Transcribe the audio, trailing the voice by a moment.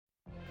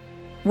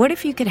What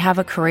if you could have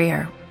a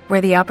career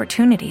where the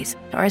opportunities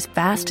are as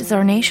vast as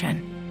our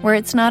nation, where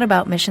it's not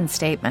about mission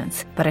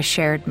statements, but a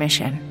shared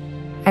mission?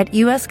 At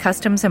U.S.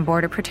 Customs and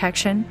Border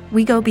Protection,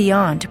 we go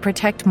beyond to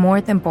protect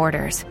more than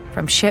borders.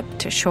 From ship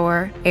to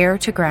shore, air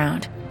to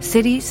ground,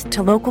 cities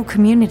to local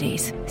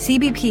communities,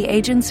 CBP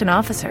agents and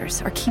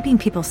officers are keeping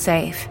people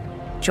safe.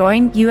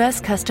 Join U.S.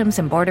 Customs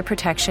and Border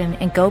Protection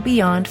and go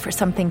beyond for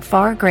something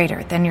far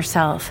greater than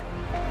yourself.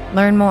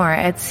 Learn more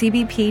at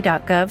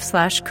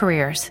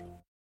cbp.gov/careers.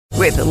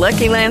 With the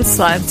Lucky Land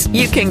Slots,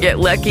 you can get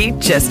lucky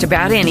just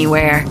about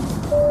anywhere.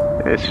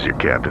 This is your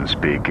captain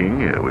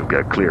speaking. We've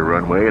got clear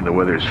runway and the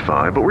weather's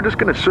fine, but we're just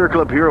going to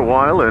circle up here a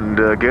while and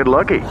get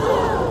lucky.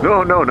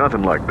 No,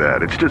 nothing like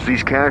that. It's just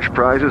these cash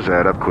prizes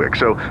add up quick.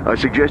 So I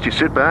suggest you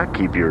sit back,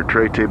 keep your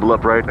tray table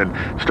upright, and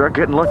start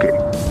getting lucky.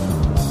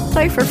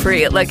 Play for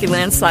free at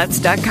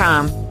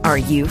LuckyLandSlots.com. Are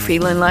you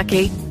feeling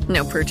lucky?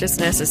 No purchase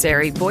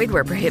necessary. Void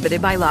where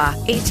prohibited by law.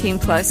 18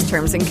 plus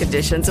terms and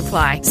conditions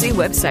apply. See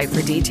website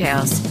for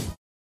details.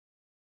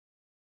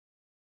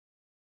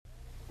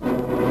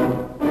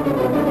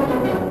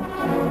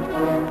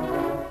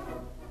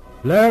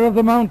 Blair of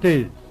the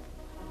Mounties.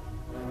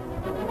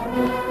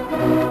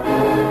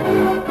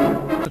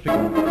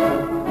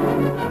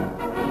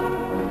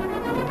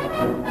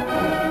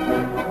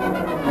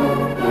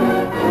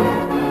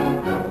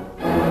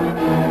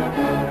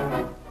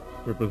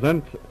 We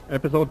present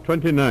episode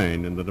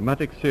 29 in the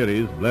dramatic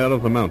series Blair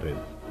of the Mounties,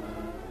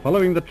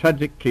 following the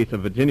tragic case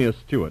of Virginia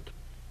Stewart,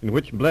 in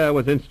which Blair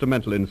was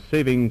instrumental in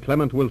saving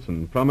Clement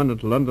Wilson,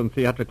 prominent London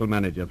theatrical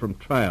manager, from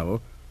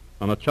trial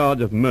on a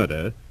charge of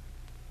murder.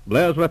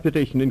 Blair's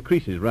reputation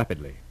increases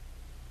rapidly.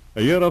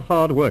 A year of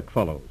hard work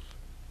follows,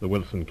 the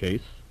Wilson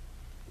case.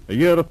 A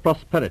year of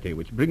prosperity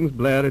which brings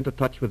Blair into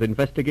touch with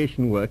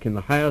investigation work in the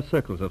higher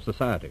circles of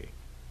society.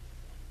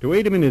 To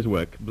aid him in his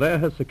work, Blair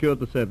has secured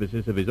the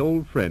services of his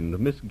old friend,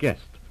 Miss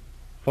Guest,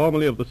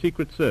 formerly of the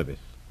Secret Service.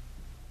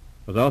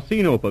 As our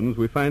scene opens,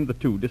 we find the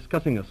two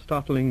discussing a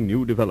startling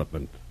new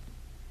development.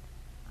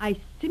 I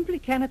simply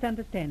cannot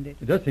understand it.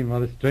 It does seem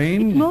rather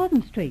strange. It's more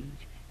than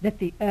strange that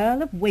the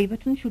Earl of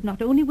Waverton should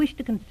not only wish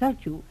to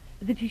consult you,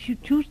 that he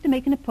should choose to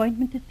make an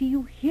appointment to see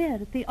you here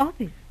at the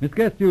office. Miss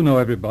Guest, you know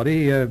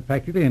everybody,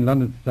 practically in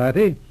London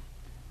society.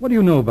 What do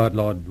you know about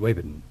Lord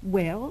Waverton?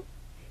 Well,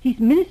 he's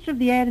Minister of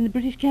the Air in the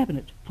British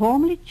Cabinet,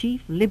 formerly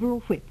Chief Liberal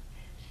Whip,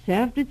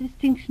 served with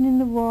distinction in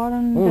the war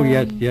and... Oh,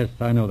 yes,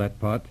 I know that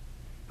part.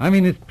 I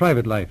mean his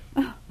private life.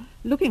 Oh,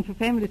 looking for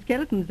family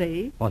skeletons,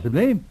 eh?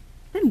 Possibly.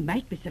 There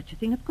might be such a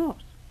thing, of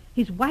course.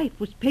 His wife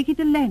was Peggy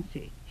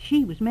Delancey.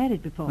 She was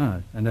married before.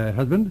 Ah, and her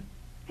husband?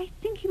 I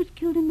think he was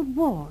killed in the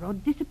war or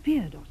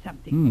disappeared or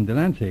something.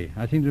 Delancey.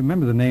 I seem to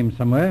remember the name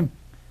somewhere.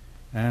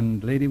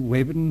 And Lady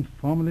Waverton,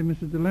 formerly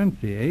Mrs.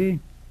 Delancey, eh?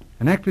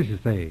 An actress, you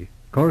say?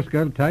 Chorus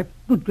girl type?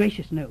 Good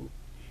gracious, no.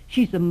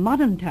 She's the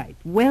modern type,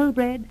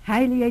 well-bred,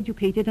 highly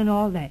educated and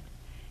all that.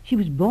 She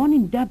was born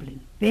in Dublin,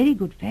 very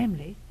good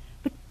family,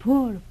 but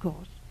poor, of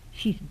course.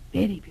 She's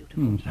very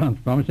beautiful. Sounds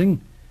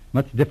promising.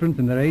 Much difference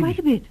in their age? Quite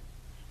a bit.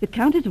 The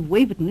Countess of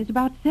Waverton is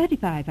about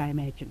 35, I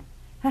imagine.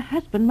 Her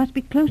husband must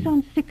be close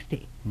on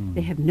 60.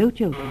 They have no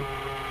children.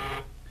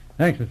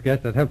 Thanks, Miss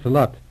Guest. That helps a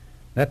lot.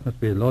 That must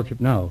be his lordship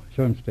now.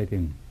 Show him straight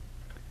in.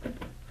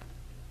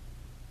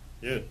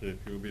 Yes, if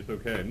you'll be so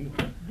kind.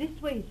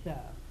 This way, sir.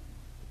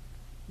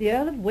 The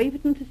Earl of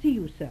Waverton to see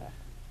you, sir.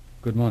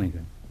 Good morning,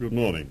 sir. Good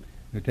morning.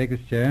 You take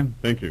this chair?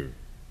 Thank you.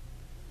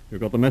 You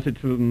got the message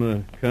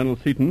from Colonel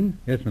Seaton?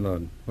 Yes, my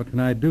lord. What can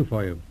I do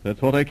for you?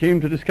 That's what I came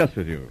to discuss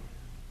with you.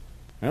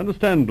 I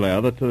understand,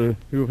 Blair, that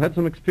you've had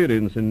some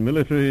experience in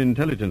military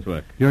intelligence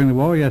work. During the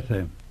war, yes,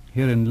 sir.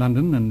 Here in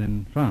London and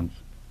in France.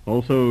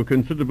 Also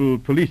considerable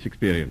police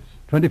experience.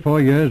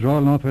 24 years,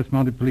 Royal Northwest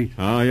Mounted Police.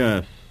 Ah,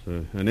 yes.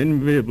 An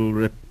enviable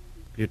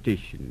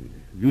reputation.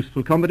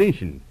 Useful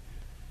combination.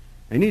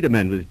 I need a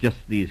man with just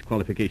these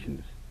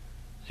qualifications.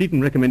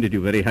 Seaton recommended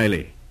you very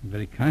highly.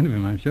 Very kind of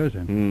him, I'm sure,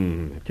 sir.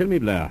 Tell me,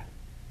 Blair,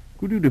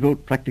 could you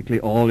devote practically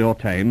all your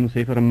time,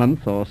 say for a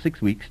month or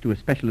 6 weeks, to a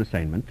special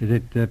assignment? Is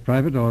it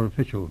private or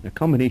official? A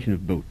combination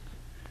of both.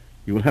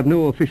 You will have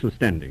no official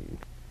standing.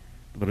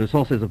 The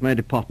resources of my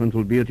department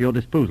will be at your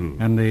disposal.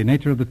 And the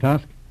nature of the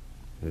task?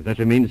 That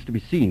remains to be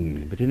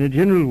seen. But in a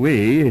general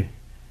way,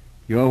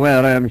 you're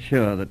aware, I am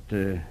sure, that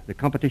the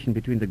competition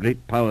between the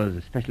great powers,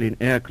 especially in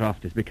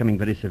aircraft, is becoming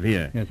very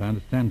severe. Yes, I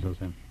understand so,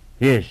 sir.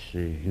 Yes,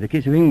 in the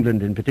case of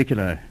England in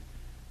particular,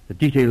 the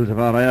details of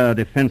our air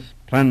defense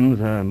plans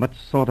are much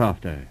sought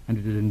after. And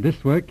it is in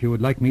this work you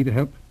would like me to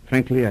help?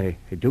 Frankly, I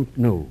don't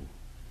know.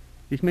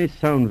 This may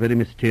sound very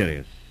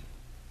mysterious.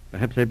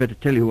 Perhaps I'd better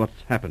tell you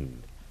what's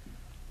happened.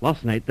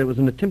 Last night there was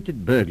an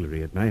attempted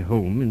burglary at my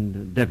home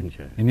in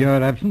Devonshire. In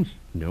your absence?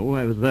 No,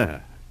 I was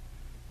there.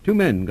 2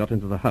 men got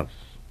into the house.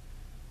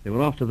 They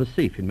were after the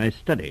safe in my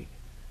study.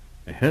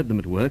 I heard them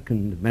at work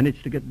and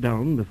managed to get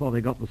down before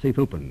they got the safe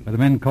open. Were the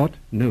men caught?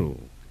 No,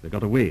 they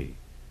got away.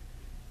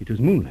 It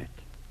was moonlight.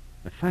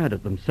 I fired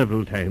at them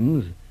several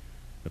times.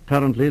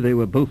 Apparently they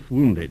were both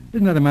wounded.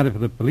 Isn't that a matter for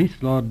the police,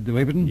 Lord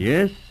Waverton?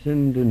 Yes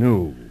and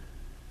no.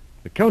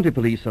 The county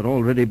police are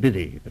already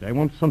busy, but I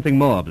want something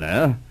more,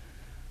 Blair.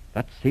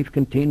 That safe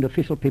contained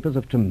official papers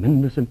of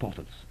tremendous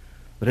importance.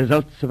 The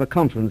results of a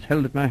conference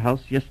held at my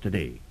house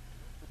yesterday.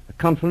 A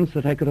conference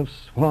that I could have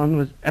sworn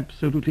was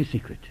absolutely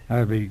secret.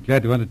 I'll be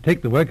glad to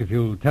undertake the work if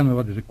you'll tell me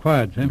what is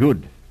required, sir.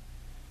 Good.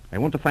 I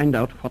want to find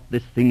out what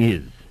this thing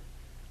is,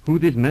 who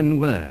these men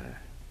were,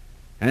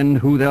 and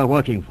who they're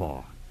working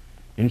for.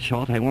 In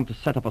short, I want to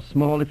set up a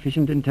small,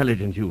 efficient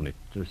intelligence unit,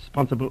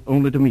 responsible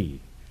only to me.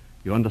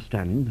 You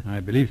understand? I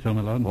believe so,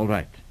 my lord. All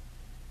right.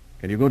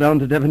 Can you go down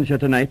to Devonshire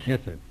tonight?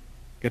 Yes, sir.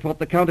 Get what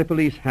the county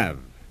police have,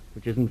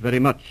 which isn't very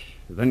much,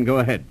 then go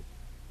ahead.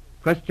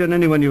 Question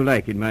anyone you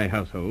like in my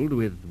household,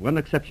 with one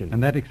exception.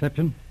 And that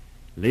exception?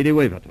 Lady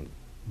Waverton.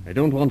 I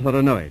don't want her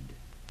annoyed.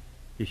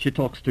 If she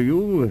talks to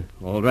you,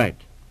 all right.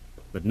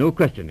 But no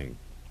questioning.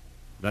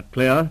 That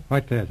clear?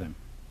 Quite clear, sir.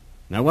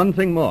 Now, one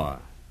thing more.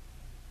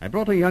 I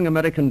brought a young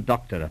American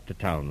doctor up to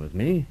town with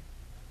me.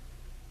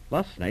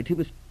 Last night he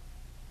was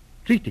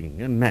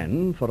treating a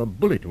man for a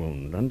bullet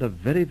wound under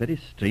very, very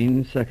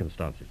strange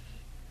circumstances.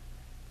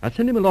 I'll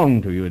send him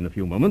along to you in a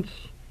few moments.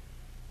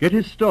 Get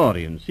his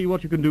story and see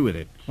what you can do with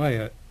it.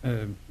 Why,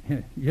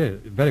 yeah,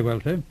 very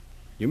well, sir.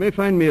 You may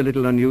find me a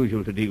little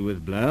unusual to deal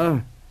with,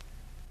 Blair.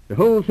 The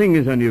whole thing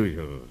is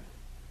unusual.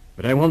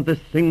 But I want this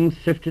thing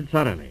sifted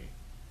thoroughly.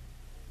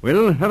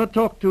 We'll have a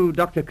talk to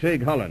Dr.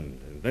 Craig Holland,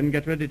 and then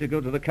get ready to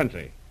go to the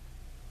country.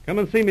 Come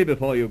and see me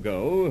before you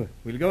go.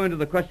 We'll go into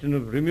the question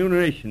of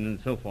remuneration and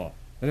so forth.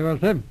 Very well,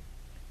 sir.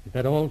 Is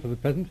that all for the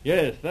present?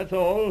 Yes, that's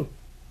all.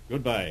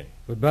 Goodbye.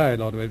 Goodbye,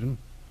 Lord Waverton.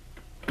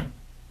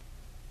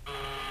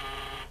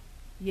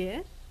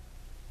 Yes?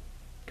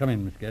 Come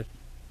in, Miss Guest.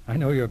 I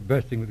know you're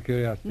bursting with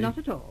curiosity. Not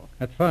at all.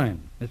 That's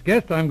fine. Miss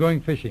Guest, I'm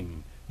going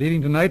fishing,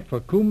 leaving tonight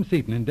for Coombe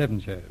Seaton in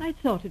Devonshire. I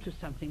thought it was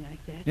something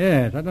like that.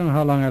 Yes, I don't know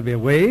how long I'll be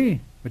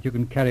away, but you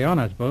can carry on,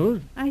 I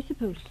suppose. I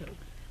suppose so.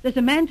 There's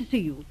a man to see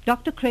you,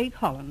 Dr. Craig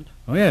Holland.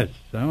 Oh, yes,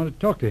 I want to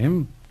talk to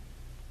him.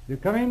 You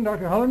come in,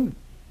 Dr. Holland?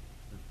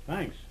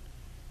 Thanks.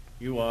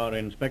 You are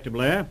Inspector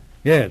Blair?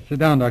 Yes, sit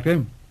down,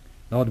 Doctor.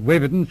 Lord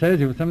Waverton says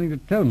you have something to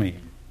tell me.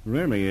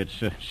 Really,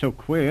 it's so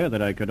queer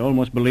that I could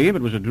almost believe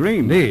it was a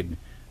dream. Indeed.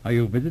 Are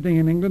you visiting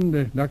in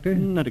England, Doctor?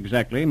 Not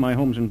exactly. My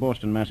home's in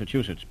Boston,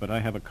 Massachusetts, but I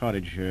have a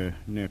cottage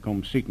near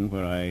Coombe Seaton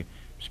where I'm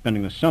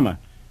spending the summer.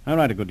 I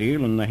ride a good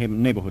deal, and the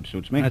neighborhood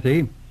suits me. I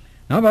see.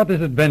 Now about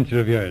this adventure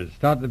of yours.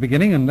 Start at the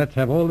beginning, and let's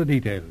have all the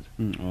details.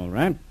 All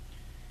right.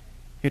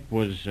 It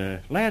was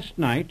last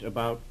night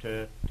about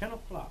 10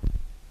 o'clock.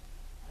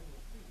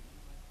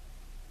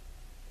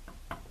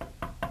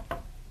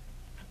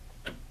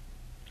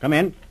 Come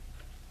in.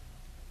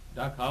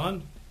 Doc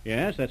Holland?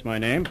 Yes, that's my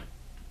name.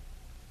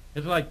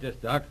 It's like this,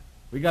 Doc.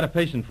 We got a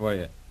patient for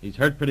you. He's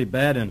hurt pretty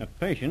bad and... A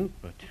patient?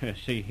 But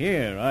see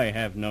here, I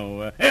have no...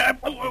 Watch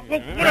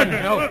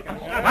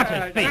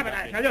his feet.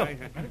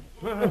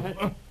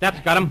 That's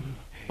got him.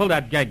 Pull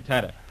that gag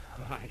tighter.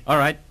 All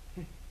right.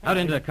 Out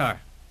into the car.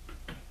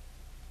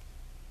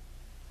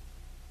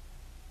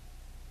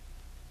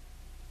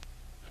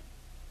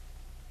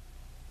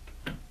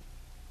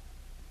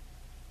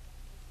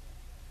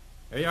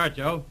 Here you are,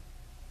 Joe.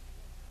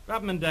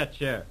 Drop him in that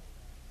chair.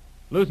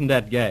 Loosen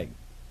that gag.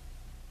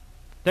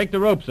 Take the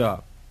ropes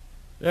off.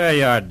 There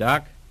you are,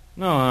 Doc.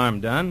 No harm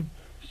done.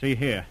 See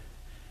here.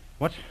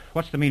 What's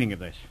the meaning of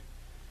this?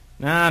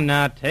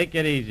 Now, take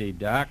it easy,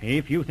 Doc.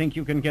 If you think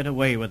you can get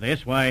away with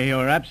this, why,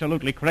 you're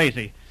absolutely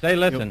crazy. Say,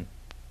 listen.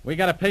 We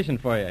got a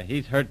patient for you.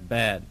 He's hurt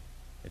bad.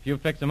 If you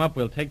fix him up,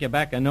 we'll take you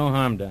back and no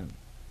harm done.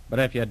 But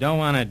if you don't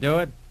want to do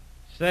it,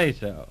 say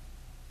so.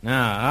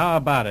 Now, how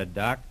about it,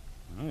 Doc?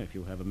 Well, if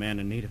you have a man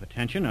in need of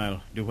attention,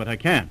 I'll do what I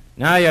can.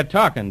 Now you're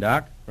talking,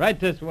 Doc. Right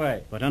this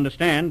way. But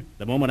understand,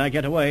 the moment I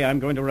get away, I'm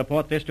going to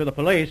report this to the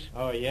police.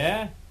 Oh,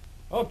 yeah?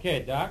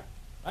 Okay, Doc.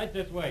 Right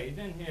this way. He's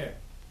in here.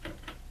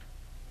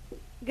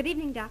 Good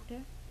evening,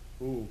 Doctor.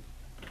 Who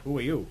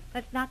are you?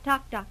 Let's not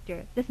talk,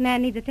 Doctor. This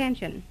man needs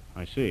attention.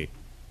 I see.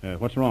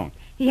 What's wrong?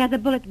 He has a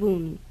bullet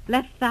wound,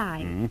 left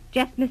thigh. Mm-hmm.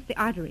 Just missed the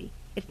artery.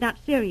 It's not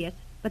serious,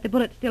 but the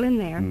bullet's still in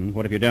there.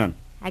 What have you done?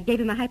 I gave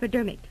him a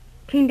hypodermic,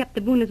 cleaned up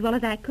the wound as well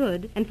as I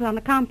could, and put on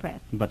a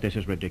compress. But this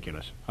is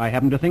ridiculous. I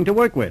haven't a thing to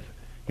work with.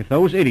 If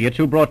those idiots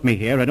who brought me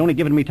here had only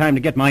given me time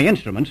to get my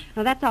instruments...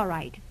 No, that's all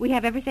right. We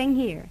have everything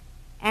here.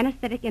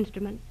 Anesthetic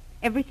instruments,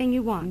 everything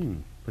you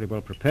want. Pretty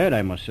well prepared,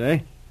 I must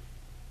say.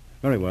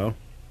 Very well.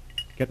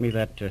 Get me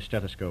that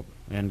stethoscope.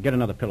 And get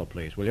another pillow,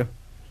 please, will you?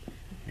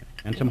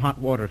 And some hot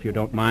water, if you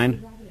don't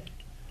mind.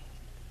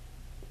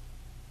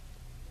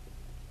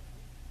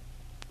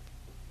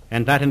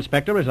 And that,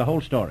 Inspector, is the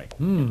whole story.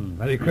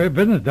 Very queer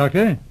business,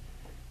 Doctor.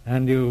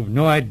 And you've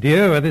no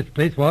idea where this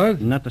place was?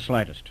 Not the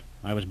slightest.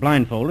 I was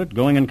blindfolded,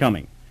 going and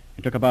coming.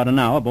 It took about an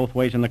hour both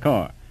ways in the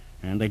car.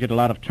 And they did a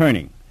lot of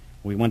turning.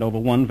 We went over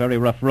one very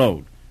rough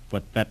road,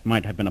 but that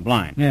might have been a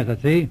blind. Yes, I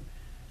see.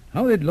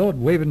 How did Lord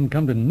Waverton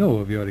come to know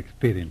of your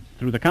experience?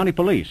 Through the county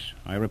police.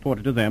 I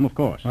reported to them, of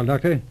course. Well,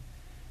 Doctor,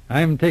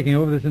 I'm taking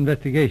over this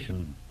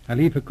investigation. I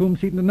leave for Coombe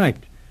Seaton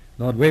tonight.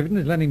 Lord Waverton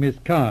is lending me his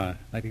car.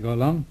 Like to go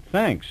along?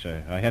 Thanks.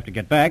 I have to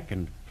get back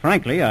and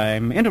Frankly,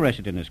 I'm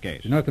interested in this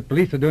case. Do you know if the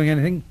police are doing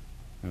anything?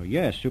 Oh,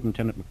 yes,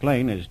 Superintendent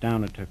McLean is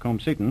down at Combe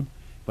Seton,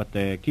 but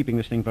they're keeping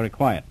this thing very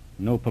quiet.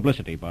 No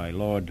publicity by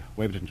Lord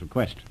Waverton's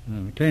request.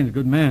 McLean's a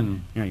good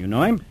man. Yeah, you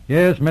know him?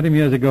 Yes, met him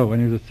years ago when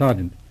he was a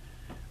sergeant.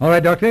 All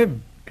right, Doctor.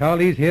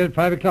 Carly's here at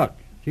 5 o'clock.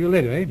 See you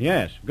later, eh?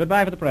 Yes.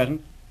 Goodbye for the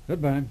present.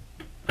 Goodbye.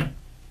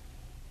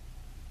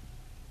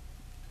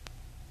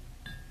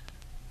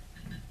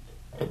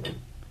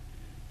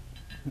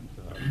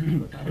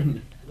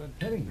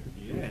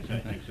 Yes, I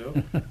think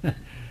so.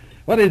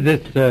 What is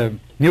this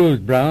news,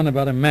 Brown,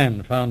 about a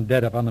man found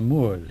dead up on the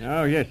moors?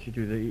 Oh, yes,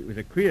 it was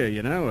a queer,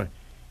 you know.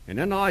 An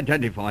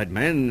unidentified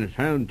man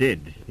found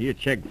dead near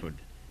Chegford.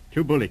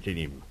 2 bullets in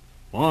him.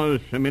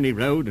 Miles from any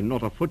road and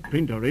not a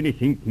footprint or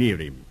anything near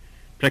him.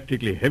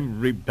 Practically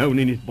every bone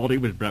in his body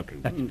was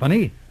broken. That's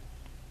funny.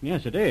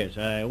 Yes, it is.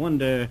 I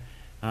wonder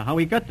how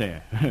he got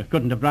there.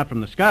 Couldn't have dropped from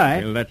the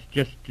sky. Well, that's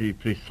just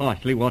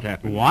precisely what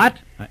happened. What?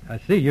 I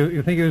see.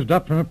 You think he was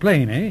dropped from a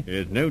plane, eh?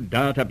 There's no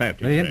doubt about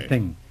it, Very sir.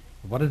 interesting.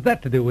 What has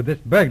that to do with this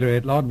burglary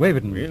at Lord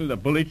Waverton? Well, the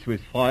bullets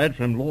was fired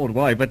from Lord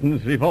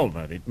Waverton's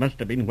revolver. It must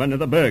have been one of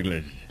the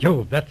burglars.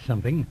 Jove, that's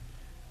something.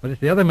 But it's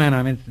the other man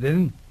I'm interested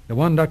in, the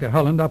one Dr.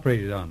 Holland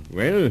operated on.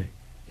 Well,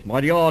 it's a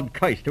mighty odd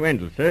case to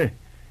handle, sir.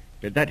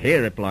 But that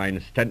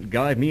aeroplane stunt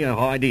gave me an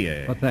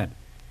idea. What's that?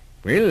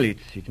 Well,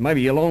 it's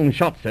maybe a long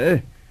shot,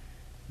 sir.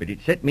 But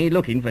it set me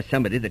looking for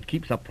somebody that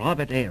keeps a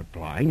private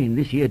airplane in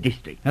this here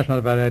district. That's not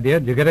a bad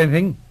idea. Did you get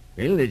anything?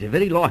 Well, there's a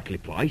very likely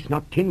place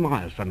not 10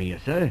 miles from here,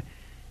 sir.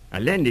 A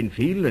landing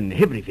field and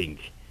everything.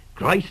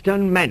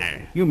 Greystone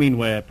Manor. You mean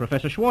where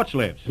Professor Schwartz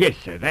lives? Yes,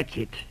 sir, that's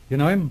it. You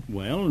know him?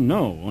 Well,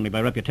 no, only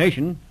by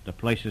reputation. The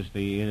place is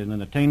in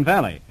the Tane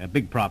Valley, a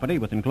big property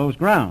with enclosed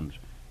grounds.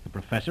 The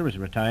professor is a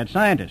retired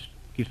scientist.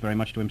 Keeps very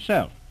much to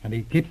himself. And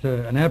he keeps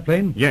an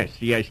airplane? Yes,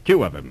 he has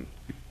 2 of them.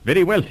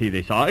 Very wealthy,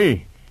 this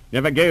eye.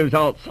 Never goes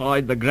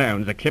outside the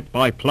grounds except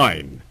by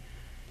plane.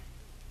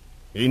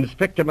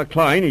 Inspector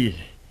McLean is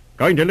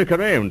going to look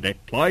around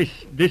that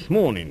place this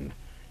morning.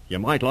 You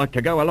might like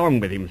to go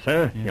along with him,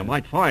 sir. Yeah. You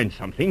might find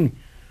something.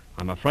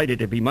 I'm afraid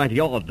it'd be mighty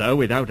odd, though,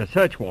 without a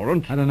search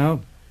warrant. I don't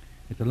know.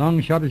 It's a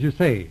long shot, as you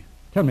say.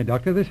 Tell me,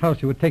 Doctor, this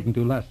house you were taken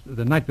to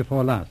the night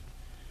before last.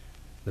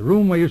 The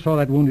room where you saw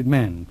that wounded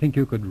man, think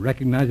you could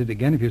recognize it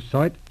again if you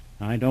saw it?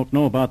 I don't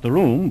know about the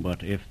room,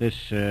 but if this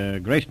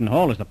Greyston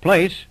Hall is the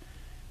place,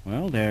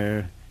 well,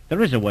 there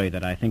is a way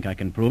that I think I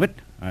can prove it.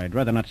 I'd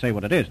rather not say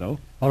what it is, though.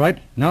 All right.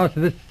 Now as to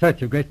this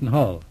search of Greyston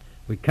Hall.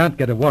 We can't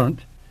get a warrant.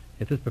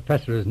 If this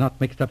professor is not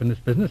mixed up in this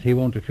business, he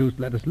won't refuse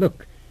to let us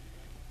look.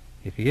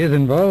 If he is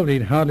involved,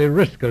 he'd hardly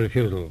risk a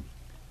refusal.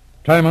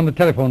 Try him on the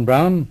telephone,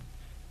 Brown,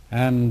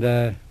 and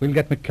we'll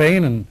get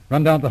McLean and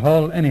run down to the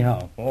hall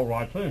anyhow. All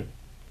right, sir.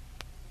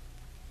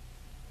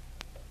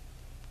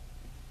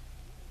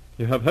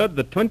 You have heard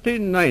the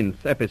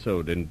 29th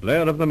episode in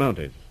Blair of the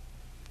Mounties.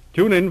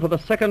 Tune in for the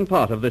second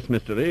part of this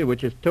mystery,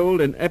 which is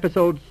told in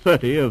episode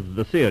 30 of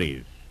the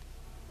series.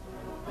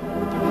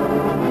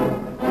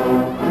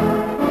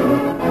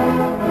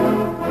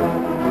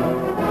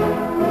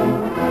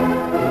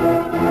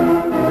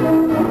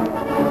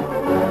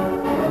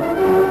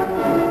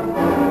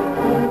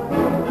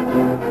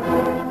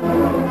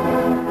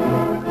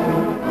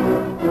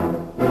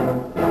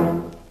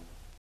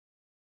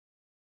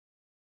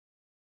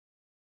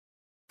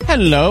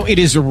 Hello, it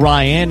is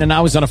Ryan, and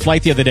I was on a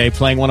flight the other day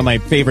playing one of my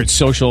favorite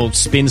social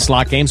spin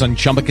slot games on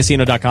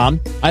ChumbaCasino.com.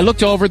 I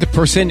looked over at the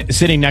person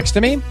sitting next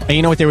to me, and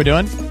you know what they were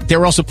doing? They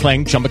were also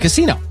playing Chumba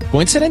Casino.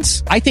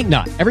 Coincidence? I think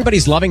not.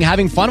 Everybody's loving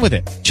having fun with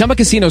it. Chumba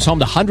Casino is home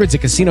to hundreds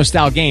of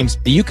casino-style games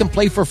that you can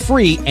play for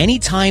free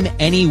anytime,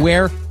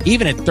 anywhere,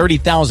 even at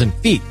 30,000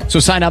 feet. So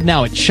sign up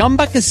now at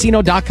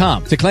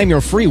ChumbaCasino.com to claim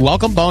your free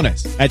welcome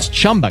bonus. That's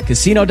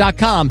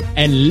ChumbaCasino.com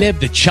and live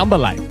the Chumba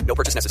life. No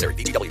purchase necessary.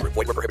 VGW. Void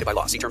where prohibited by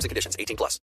law. See terms and conditions. 18+.